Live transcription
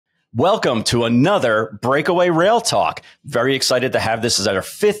Welcome to another Breakaway Rail Talk. Very excited to have this as our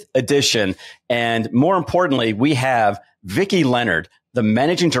 5th edition. And more importantly, we have Vicky Leonard, the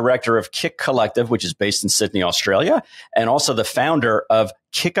managing director of Kick Collective, which is based in Sydney, Australia, and also the founder of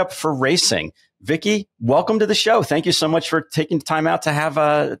Kick Up for Racing. Vicky, welcome to the show. Thank you so much for taking time out to have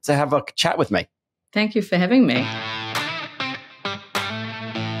a chat with me. Thank you for having me.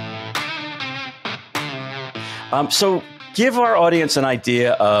 So give our audience an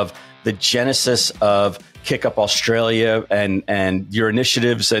idea of the genesis of Kick Up Australia and your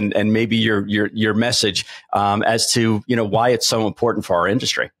initiatives and maybe your message as to why it's so important for our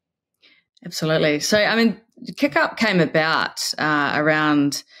industry. Absolutely. So, Kick Up came about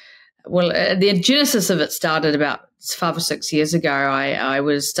the genesis of it started about 5 or 6 years ago. I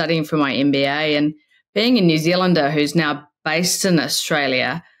was studying for my MBA, and being a New Zealander who's now based in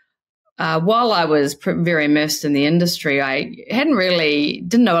Australia, while I was very immersed in the industry, I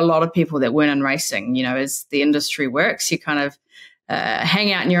didn't know a lot of people that weren't in racing. As the industry works, you kind of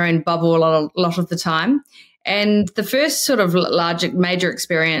hang out in your own bubble a lot of the time. And the first sort of major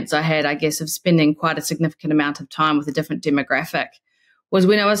experience I had, I guess, of spending quite a significant amount of time with a different demographic was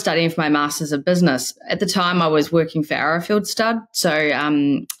when I was studying for my Masters of Business. At the time, I was working for Arrowfield Stud. So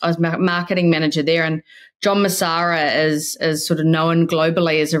I was marketing manager there, and John Massara is sort of known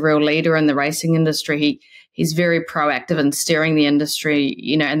globally as a real leader in the racing industry. He's very proactive in steering the industry,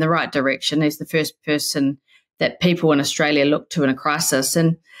 in the right direction. He's the first person that people in Australia look to in a crisis.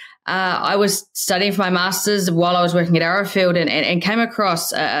 And I was studying for my Masters while I was working at Arrowfield and came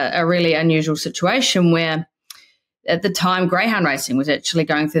across a really unusual situation where at the time greyhound racing was actually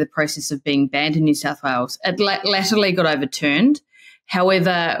going through the process of being banned in New South Wales. It latterly got overturned.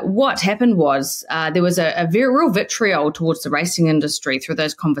 However, what happened was there was a very real vitriol towards the racing industry through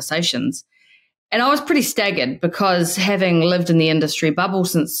those conversations. And I was pretty staggered because having lived in the industry bubble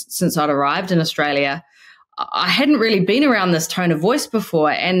since I'd arrived in Australia, I hadn't really been around this tone of voice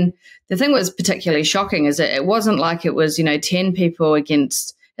before. And the thing that was particularly shocking is that it wasn't like it was, 10 people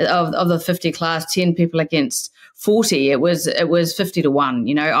against, of the 50 class, 10 people against 40. It was 50 to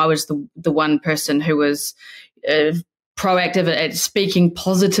 1. I was the one person who was proactive at speaking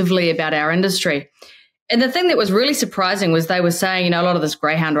positively about our industry. And the thing that was really surprising was they were saying, a lot of this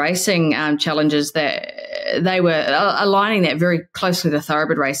greyhound racing challenges, that they were aligning that very closely to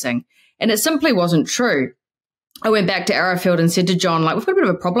thoroughbred racing. And it simply wasn't true. I went back to Arrowfield and said to John, we've got a bit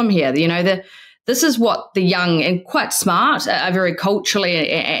of a problem here. This is what the young and quite smart, a very culturally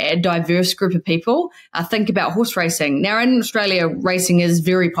a diverse group of people think about horse racing. Now, in Australia, racing is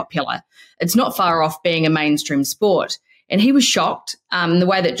very popular. It's not far off being a mainstream sport. And he was shocked. The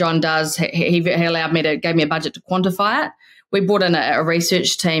way that John does, he gave me a budget to quantify it. We brought in a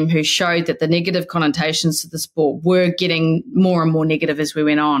research team who showed that the negative connotations to the sport were getting more and more negative as we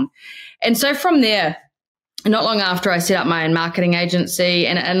went on. And so from there, not long after, I set up my own marketing agency,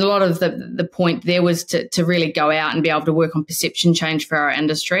 and a lot of the point there was to really go out and be able to work on perception change for our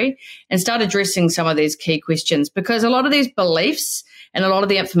industry and start addressing some of these key questions, because a lot of these beliefs and a lot of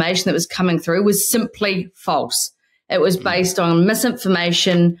the information that was coming through was simply false. It was based on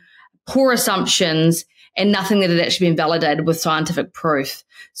misinformation, poor assumptions, and nothing that had actually been validated with scientific proof.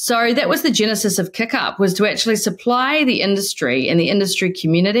 So that was the genesis of Kick Up, was to actually supply the industry and the industry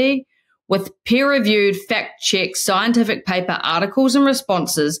community with peer-reviewed, fact-checked, scientific paper articles and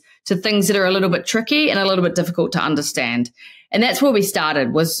responses to things that are a little bit tricky and a little bit difficult to understand. And that's where we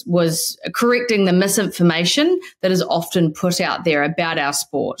started, was correcting the misinformation that is often put out there about our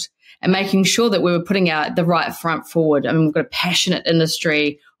sport and making sure that we were putting out the right front forward. We've got a passionate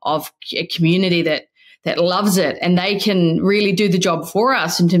industry of a community that loves it, and they can really do the job for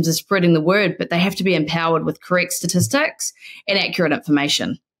us in terms of spreading the word, but they have to be empowered with correct statistics and accurate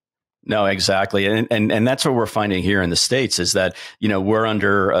information. No, exactly. And that's what we're finding here in the States is that, we're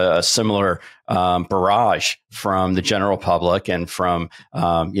under a similar barrage from the general public and from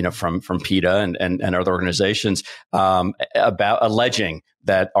PETA and other organizations about alleging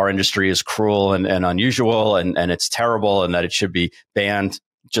that our industry is cruel and unusual and it's terrible and that it should be banned,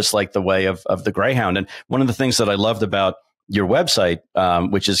 just like the way of the greyhound. And one of the things that I loved about your website,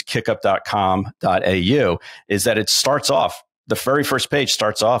 which is kickup.com.au, is that it starts off, the very first page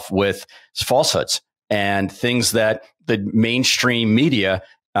starts off with falsehoods and things that the mainstream media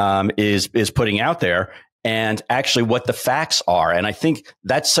is putting out there, and actually what the facts are. And I think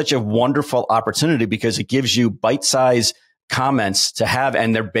that's such a wonderful opportunity because it gives you bite-sized comments to have,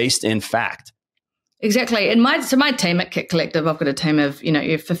 and they're based in fact. Exactly. And my team at Kick Collective, I've got a team of,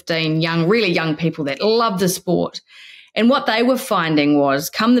 15 really young people that love the sport. And what they were finding was,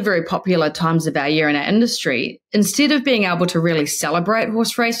 come the very popular times of our year in our industry, instead of being able to really celebrate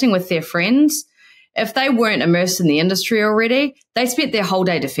horse racing with their friends, if they weren't immersed in the industry already, they spent their whole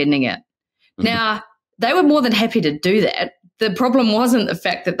day defending it. Mm-hmm. Now, they were more than happy to do that. The problem wasn't the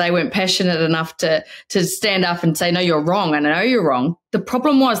fact that they weren't passionate enough to stand up and say, no, you're wrong, and I know you're wrong. The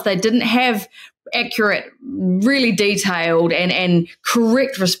problem was they didn't have accurate, really detailed and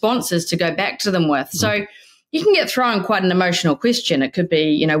correct responses to go back to them with. Mm-hmm. So you can get thrown quite an emotional question. It could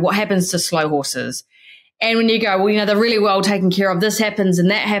be, what happens to slow horses? And when you go, well, they're really well taken care of, this happens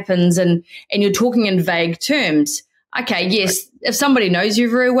and that happens, and you're talking in vague terms. Okay, yes, if somebody knows you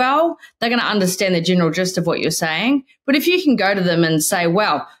very well, they're going to understand the general gist of what you're saying. But if you can go to them and say,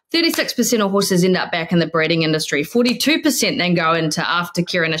 well, 36% of horses end up back in the breeding industry, 42% then go into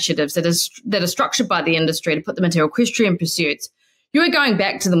aftercare initiatives that are structured by the industry to put them into equestrian pursuits, you're going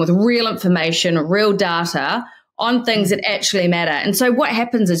back to them with real information, real data on things that actually matter. And so what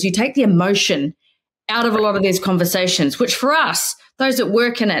happens is you take the emotion out of a lot of these conversations, which for us, those that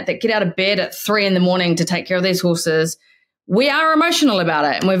work in it, that get out of bed at 3 a.m. to take care of these horses, we are emotional about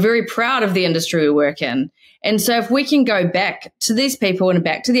it and we're very proud of the industry we work in. And so if we can go back to these people and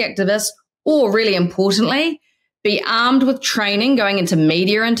back to the activists, or really importantly, be armed with training going into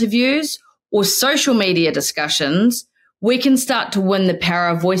media interviews or social media discussions, we can start to win the power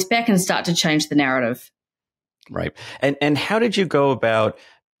of voice back and start to change the narrative. Right. And how did you go about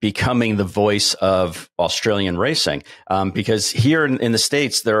becoming the voice of Australian racing? Because here in the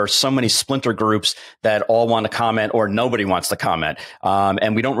States, there are so many splinter groups that all want to comment or nobody wants to comment.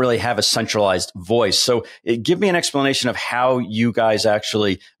 And we don't really have a centralized voice. So give me an explanation of how you guys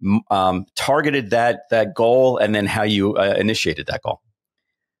actually targeted that goal and then how you initiated that goal.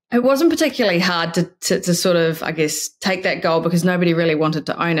 It wasn't particularly hard to sort of, I guess, take that goal because nobody really wanted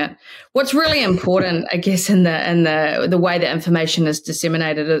to own it. What's really important, I guess, in the way that information is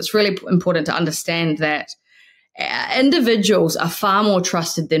disseminated, it's really important to understand that individuals are far more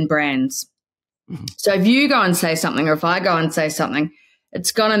trusted than brands. Mm-hmm. So if you go and say something, or if I go and say something,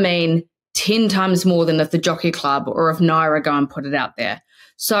 it's going to mean 10 times more than if the Jockey Club or if Naira go and put it out there.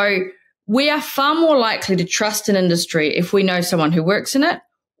 So we are far more likely to trust an industry if we know someone who works in it,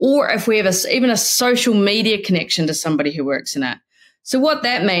 or if we have even a social media connection to somebody who works in it. So what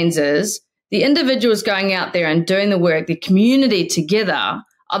that means is the individuals going out there and doing the work, the community together,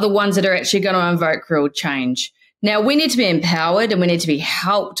 are the ones that are actually going to invoke real change. Now, we need to be empowered and we need to be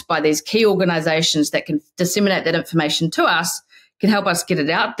helped by these key organizations that can disseminate that information to us, can help us get it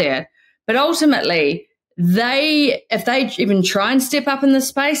out there. But ultimately, if they even try and step up in this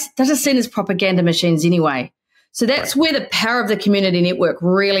space, they're just seen as propaganda machines anyway. So that's where the power of the community network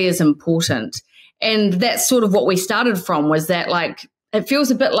really is important. And that's sort of what we started from, was that, like, it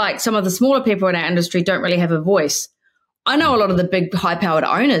feels a bit like some of the smaller people in our industry don't really have a voice. I know a lot of the big high-powered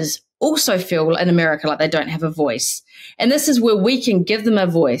owners also feel in America like they don't have a voice. And this is where we can give them a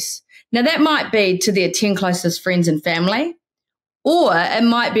voice. Now, that might be to their 10 closest friends and family, or it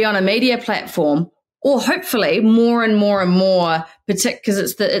might be on a media platform, or hopefully more and more and more, because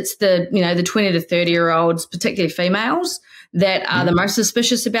it's the 20 to 30-year-olds, particularly females, that are the most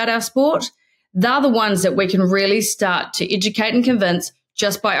suspicious about our sport. They're the ones that we can really start to educate and convince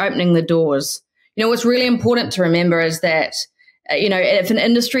just by opening the doors. What's really important to remember is that, if an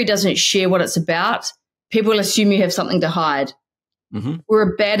industry doesn't share what it's about, people assume you have something to hide. Mm-hmm.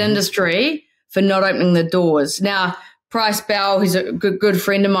 We're a bad industry for not opening the doors. Now, Price Bell, who's a good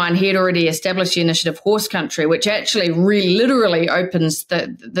friend of mine, he had already established the initiative Horse Country, which actually really literally opens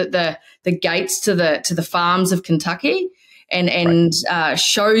the gates to the farms of Kentucky and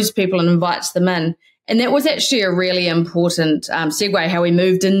shows people and invites them in. And that was actually a really important segue. How we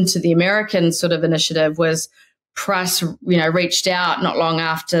moved into the American sort of initiative was Price, reached out not long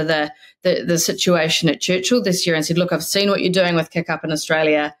after the situation at Churchill this year and said, look, I've seen what you're doing with Kick Up in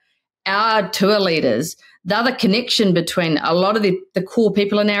Australia. Our tour leaders, they're the connection between a lot of the core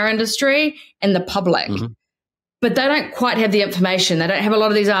people in our industry and the public. Mm-hmm. But they don't quite have the information. They don't have a lot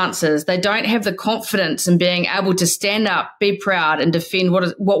of these answers. They don't have the confidence in being able to stand up, be proud, and defend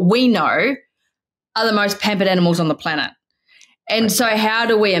what we know are the most pampered animals on the planet. And so how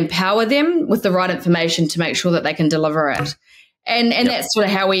do we empower them with the right information to make sure that they can deliver it? And that's sort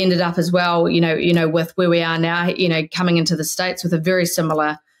of how we ended up as well, with where we are now, coming into the States with a very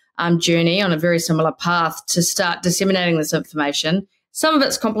similar journey on a very similar path to start disseminating this information. Some of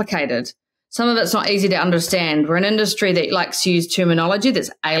it's complicated. Some of it's not easy to understand. We're an industry that likes to use terminology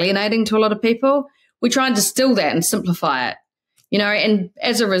that's alienating to a lot of people. We try and distill that and simplify it, and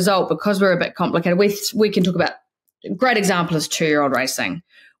as a result, because we're a bit complicated, we can talk about, a great example is 2-year-old racing.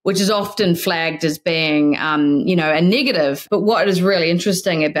 which is often flagged as being, a negative. But what is really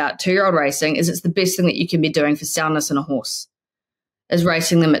interesting about 2-year-old racing is it's the best thing that you can be doing for soundness in a horse, is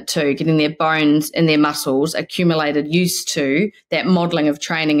racing them at 2, getting their bones and their muscles accumulated, used to that modeling of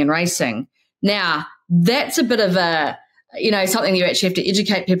training and racing. Now, that's a bit of something you actually have to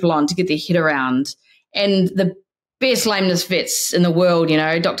educate people on to get their head around. And the best lameness vets in the world,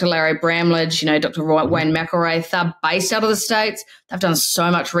 Dr. Larry Bramlage, Dr. Wayne McElraith, they're based out of the States. They've done so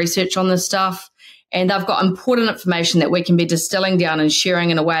much research on this stuff, and they've got important information that we can be distilling down and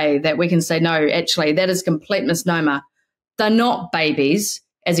sharing in a way that we can say, no, actually, that is complete misnomer. They're not babies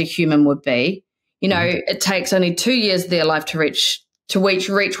as a human would be. It takes only 2 years of their life to reach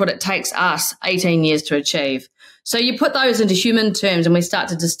what it takes us 18 years to achieve. So you put those into human terms and we start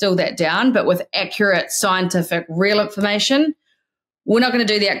to distill that down, but with accurate, scientific, real information. We're not going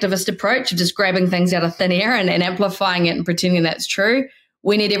to do the activist approach of just grabbing things out of thin air and amplifying it and pretending that's true.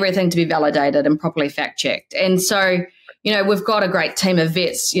 We need everything to be validated and properly fact-checked. And so, we've got a great team of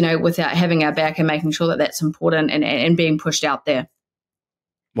vets, without having our back and making sure that that's important and being pushed out there.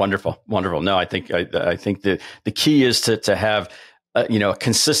 Wonderful. No, I think the key is to have a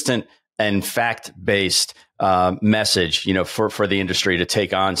consistent and fact-based message, for the industry to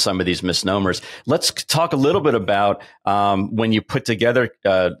take on some of these misnomers. Let's talk a little bit about when you put together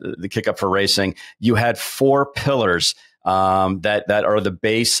the Kick Up for Racing. You had 4 pillars that are the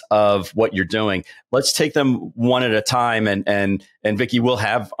base of what you're doing. Let's take them one at a time, and Vicky, we'll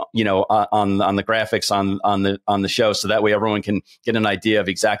have on the graphics on the show, so that way everyone can get an idea of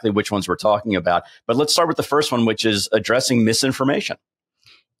exactly which ones we're talking about. But let's start with the first one, which is addressing misinformation.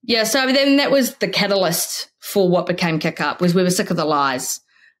 Yeah, so then that was the catalyst for what became Kick Up. Was we were sick of the lies,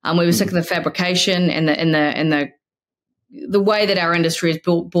 we were sick of the fabrication and the way that our industry is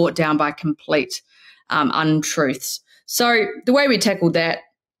brought down by complete untruths. So the way we tackled that,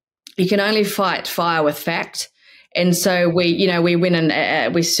 you can only fight fire with fact. And so we went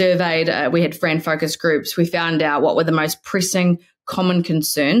and we surveyed, we ran focus groups. We found out what were the most pressing common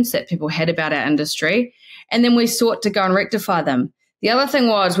concerns that people had about our industry, and then we sought to go and rectify them. The other thing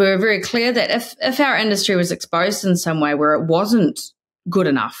was we were very clear that if our industry was exposed in some way where it wasn't good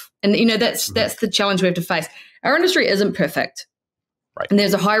enough, and that's the challenge we have to face. Our industry isn't perfect, right? And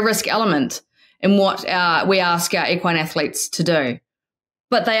there's a high risk element in what we ask our equine athletes to do,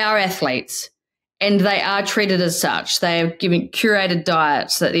 but they are athletes and they are treated as such. They are given curated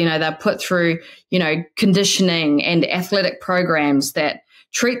diets that they're put through conditioning and athletic programs that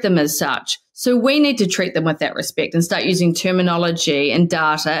treat them as such. So we need to treat them with that respect and start using terminology and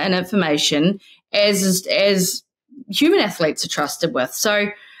data and information as human athletes are trusted with. So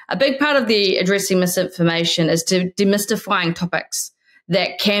a big part of the addressing misinformation is to demystifying topics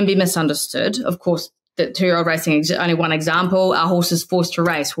that can be misunderstood. Of course, the 2-year-old racing is only one example. Our horse is forced to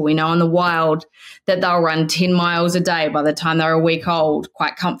race. Well, we know in the wild that they'll run 10 miles a day by the time they're a week old,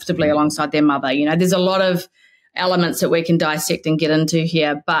 quite comfortably alongside their mother. There's a lot of elements that we can dissect and get into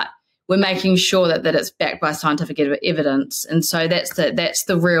here, but we're making sure that it's backed by scientific evidence. And so that's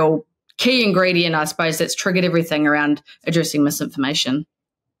the real key ingredient, I suppose, that's triggered everything around addressing misinformation.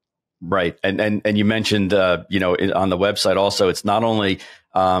 Right. And you mentioned, on the website also, it's not only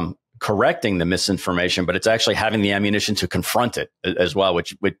correcting the misinformation, but it's actually having the ammunition to confront it as well,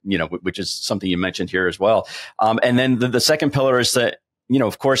 which is something you mentioned here as well. And then the second pillar is to,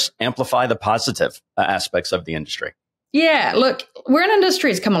 of course, amplify the positive aspects of the industry. Yeah, look, we're an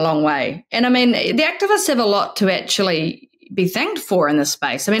industry that's come a long way. And I mean, the activists have a lot to actually be thanked for in this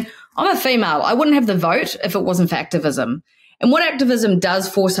space. I mean, I'm a female. I wouldn't have the vote if it wasn't for activism. And what activism does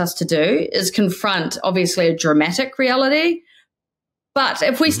force us to do is confront, obviously, a dramatic reality. But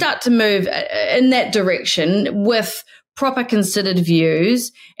if we start to move in that direction with proper considered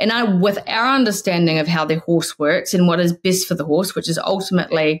views and with our understanding of how the horse works and what is best for the horse, which is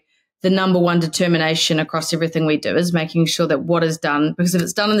ultimately the number one determination across everything we do, is making sure that what is done, because if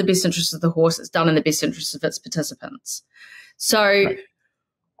it's done in the best interest of the horse, it's done in the best interest of its participants. So right.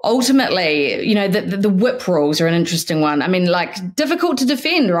 Ultimately, the whip rules are an interesting one. I mean, difficult to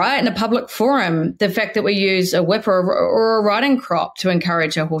defend, right? In a public forum, the fact that we use a whip or a riding crop to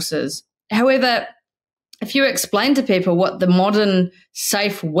encourage our horses. However, if you explain to people what the modern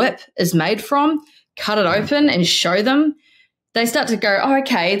safe whip is made from, cut it open and show them, they start to go, oh,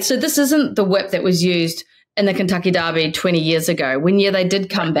 okay, so this isn't the whip that was used in the Kentucky Derby 20 years ago when, they did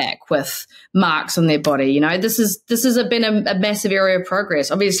come back with marks on their body. This has been a massive area of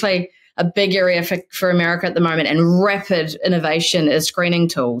progress. Obviously, a big area for America at the moment, and rapid innovation is screening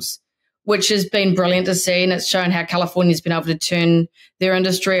tools. which has been brilliant to see. And it's shown how California's been able to turn their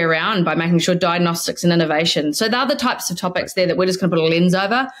industry around by making sure diagnostics and innovation. So they're the types of topics there that we're just going to put a lens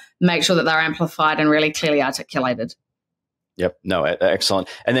over, make sure that they're amplified and really clearly articulated. Yep. No, excellent.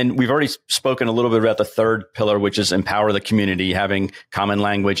 And then we've already spoken a little bit about the third pillar, which is empower the community, having common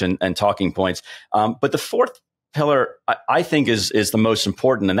language and talking points. But the fourth pillar, I think, is the most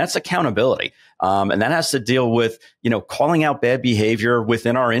important, and that's accountability. And that has to deal with, calling out bad behavior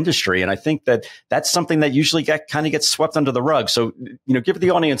within our industry. And I think that that's something that usually gets swept under the rug. So, give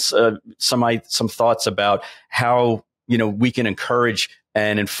the audience some thoughts about how, we can encourage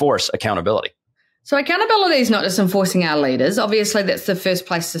and enforce accountability. So accountability is not just enforcing our leaders. Obviously, that's the first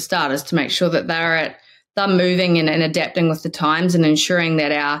place to start, is to make sure that they're moving and adapting with the times and ensuring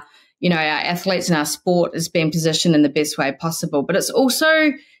that our athletes and our sport is being positioned in the best way possible. But it's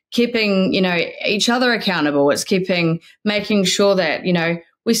also keeping, each other accountable. It's making sure that,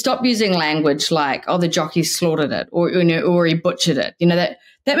 we stop using language like, oh, the jockey slaughtered it or he butchered it.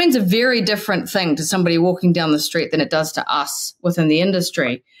 That means a very different thing to somebody walking down the street than it does to us within the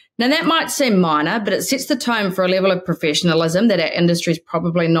industry. Now, that might seem minor, but it sets the tone for a level of professionalism that our industry is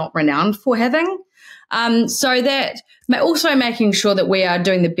probably not renowned for having. So that also making sure that we are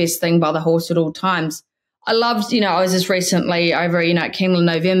doing the best thing by the horse at all times. I loved, I was just recently over, at Keeneland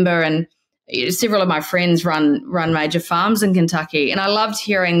November, and several of my friends run major farms in Kentucky. And I loved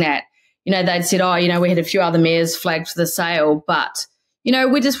hearing that, they'd said, we had a few other mares flagged for the sale, but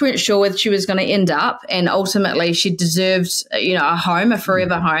we just weren't sure whether she was going to end up, and ultimately she deserved, a home, a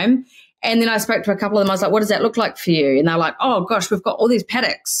forever home. And then I spoke to a couple of them. I was like, what does that look like for you? And they're like, oh, gosh, we've got all these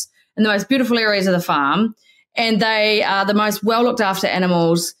paddocks in the most beautiful areas of the farm, and they are the most well-looked after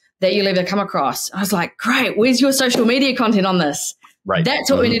animals that you'll ever come across. I was like, great, where's your social media content on this? Right.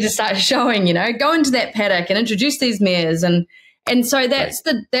 That's what we need to start showing, go into that paddock and introduce these mares. And so that's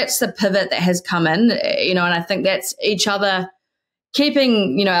the pivot that has come in, and I think that's each other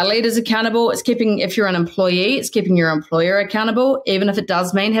keeping, our leaders accountable. It's keeping, if you're an employee, it's keeping your employer accountable, even if it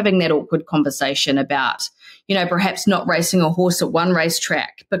does mean having that awkward conversation about, perhaps not racing a horse at one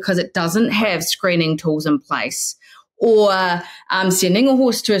racetrack because it doesn't have screening tools in place, or sending a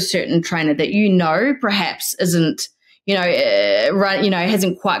horse to a certain trainer that perhaps isn't,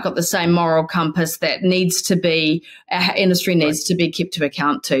 hasn't quite got the same moral compass that needs to be, our industry needs to be kept to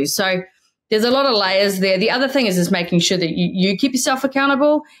account to. So there's a lot of layers there. The other thing is making sure that you keep yourself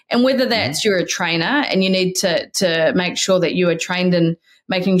accountable, and whether that's you're a trainer and you need to make sure that you are trained in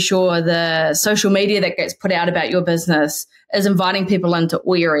making sure the social media that gets put out about your business is inviting people into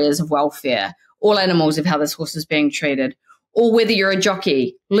all areas of welfare, all animals, of how this horse is being treated. Or whether you're a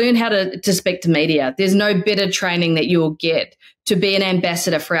jockey, learn how to speak to media. There's no better training that you will get to be an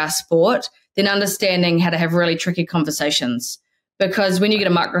ambassador for our sport than understanding how to have really tricky conversations. Because when you get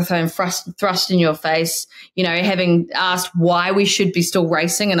a microphone thrust in your face, having asked why we should be still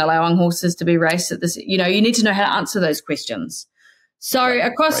racing and allowing horses to be raced at this, you need to know how to answer those questions. So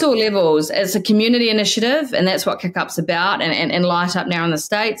across all levels, it's a community initiative, and that's what Kick Up's about, and Light Up now in the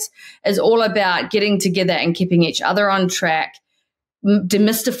States is all about getting together and keeping each other on track,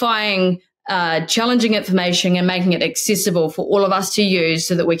 demystifying challenging information and making it accessible for all of us to use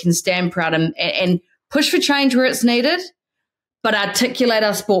so that we can stand proud and push for change where it's needed, but articulate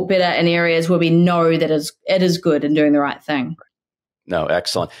our sport better in areas where we know that it is good and doing the right thing. No,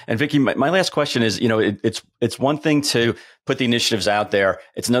 excellent. And Vicky, my last question is, it's one thing to put the initiatives out there.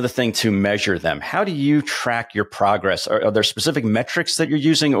 It's another thing to measure them. How do you track your progress? Are there specific metrics that you're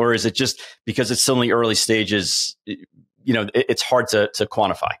using, or is it just because it's still in the early stages, it's hard to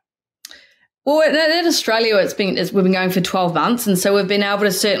quantify? Well, in Australia, we've been going for 12 months, and so we've been able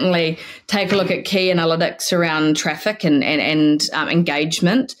to certainly take a look at key analytics around traffic and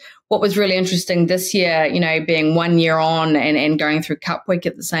engagement. What was really interesting this year, being 1 year on and going through Cup Week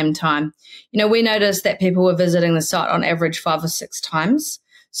at the same time, we noticed that people were visiting the site on average 5 or 6 times.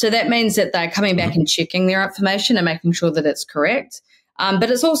 So that means that they're coming back and checking their information and making sure that it's correct.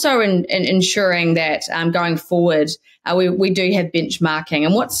 But it's also in ensuring that going forward, we do have benchmarking.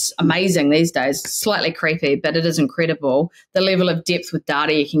 And what's amazing these days, slightly creepy, but it is incredible, the level of depth with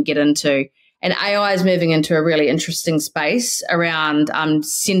data you can get into. And AI is moving into a really interesting space around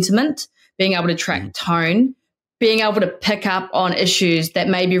sentiment, being able to track tone, being able to pick up on issues that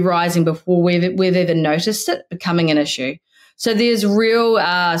may be rising before we've even noticed it becoming an issue. So there's real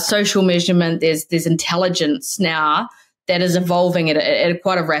social measurement. There's intelligence now that is evolving at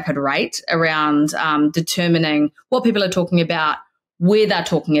quite a rapid rate around determining what people are talking about, where they're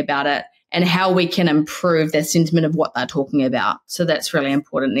talking about it, and how we can improve their sentiment of what they're talking about. So that's really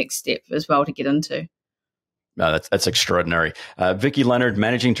important next step as well to get into. No, that's extraordinary. Vicky Leonard,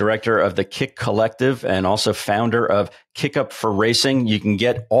 Managing Director of the Kick Collective and also founder of Kick Up for Racing. You can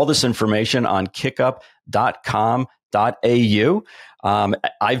get all this information on kickup.com.au.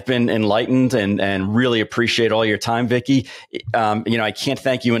 I've been enlightened and really appreciate all your time, Vicky. I can't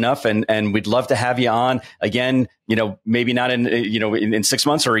thank you enough, and we'd love to have you on again. Maybe not in 6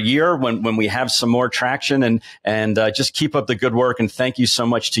 months or a year when we have some more traction, and just keep up the good work. And thank you so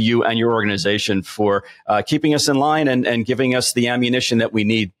much to you and your organization for keeping us in line and giving us the ammunition that we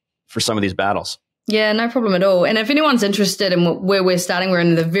need for some of these battles. Yeah, no problem at all. And if anyone's interested in where we're starting, we're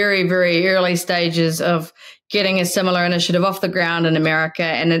in the very, very early stages of getting a similar initiative off the ground in America,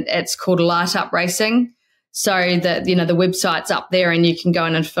 and it's called Light Up Racing. So that, the website's up there and you can go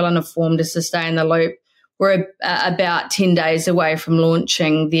in and fill in a form just to stay in the loop. We're about 10 days away from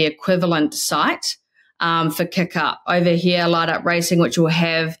launching the equivalent site for Kick Up over here, Light Up Racing, which will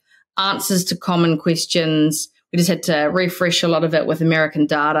have answers to common questions. We just had to refresh a lot of it with American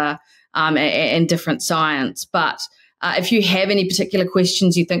data and different science. But if you have any particular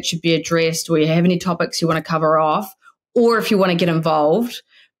questions you think should be addressed, or you have any topics you want to cover off, or if you want to get involved,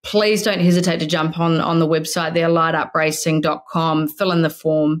 please don't hesitate to jump on the website there, lightupracing.com, fill in the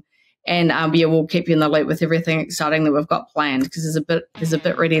form, and we'll keep you in the loop with everything exciting that we've got planned, because there's a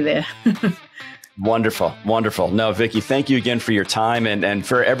bit ready there. Wonderful. No, Vicky, thank you again for your time and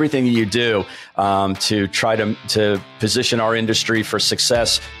for everything that you do to try to position our industry for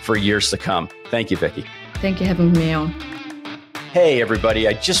success for years to come. Thank you, Vicky. Thank you for having me on. Hey, everybody.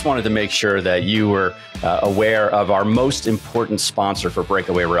 I just wanted to make sure that you were aware of our most important sponsor for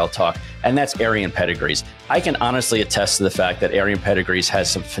Breakaway Rail Talk, and that's Arian Pedigrees. I can honestly attest to the fact that Arian Pedigrees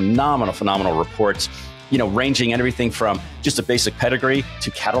has some phenomenal reports, ranging everything from just a basic pedigree to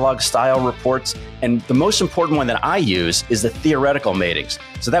catalog style reports. And the most important one that I use is the theoretical matings.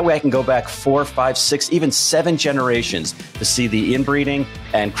 So that way I can go back 4, 5, 6, even 7 generations to see the inbreeding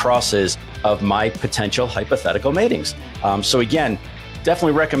and crosses of my potential hypothetical matings. So again,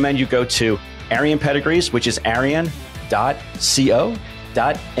 definitely recommend you go to Arian Pedigrees, which is arian.co.nz.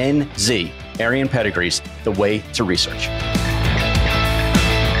 Arian Pedigrees, the way to research.